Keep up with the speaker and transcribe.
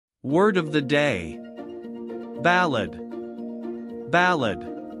Word of the day. Ballad.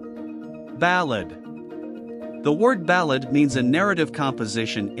 Ballad. Ballad. The word ballad means a narrative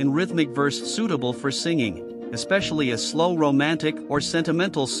composition in rhythmic verse suitable for singing, especially a slow romantic or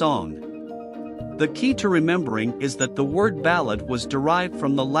sentimental song. The key to remembering is that the word ballad was derived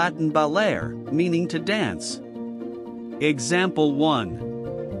from the Latin ballare, meaning to dance. Example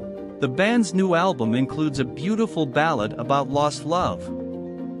 1. The band's new album includes a beautiful ballad about lost love.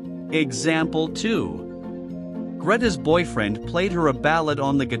 Example 2. Greta's boyfriend played her a ballad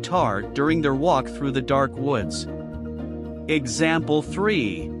on the guitar during their walk through the dark woods. Example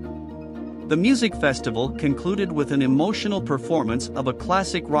 3. The music festival concluded with an emotional performance of a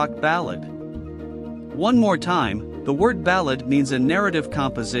classic rock ballad. One more time, the word ballad means a narrative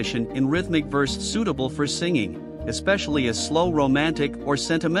composition in rhythmic verse suitable for singing, especially a slow romantic or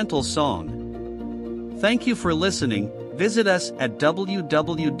sentimental song. Thank you for listening. Visit us at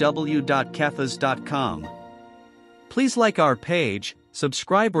www.QEFAS.com. Please like our page,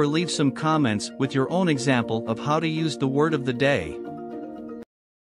 subscribe or leave some comments with your own example of how to use the word of the day.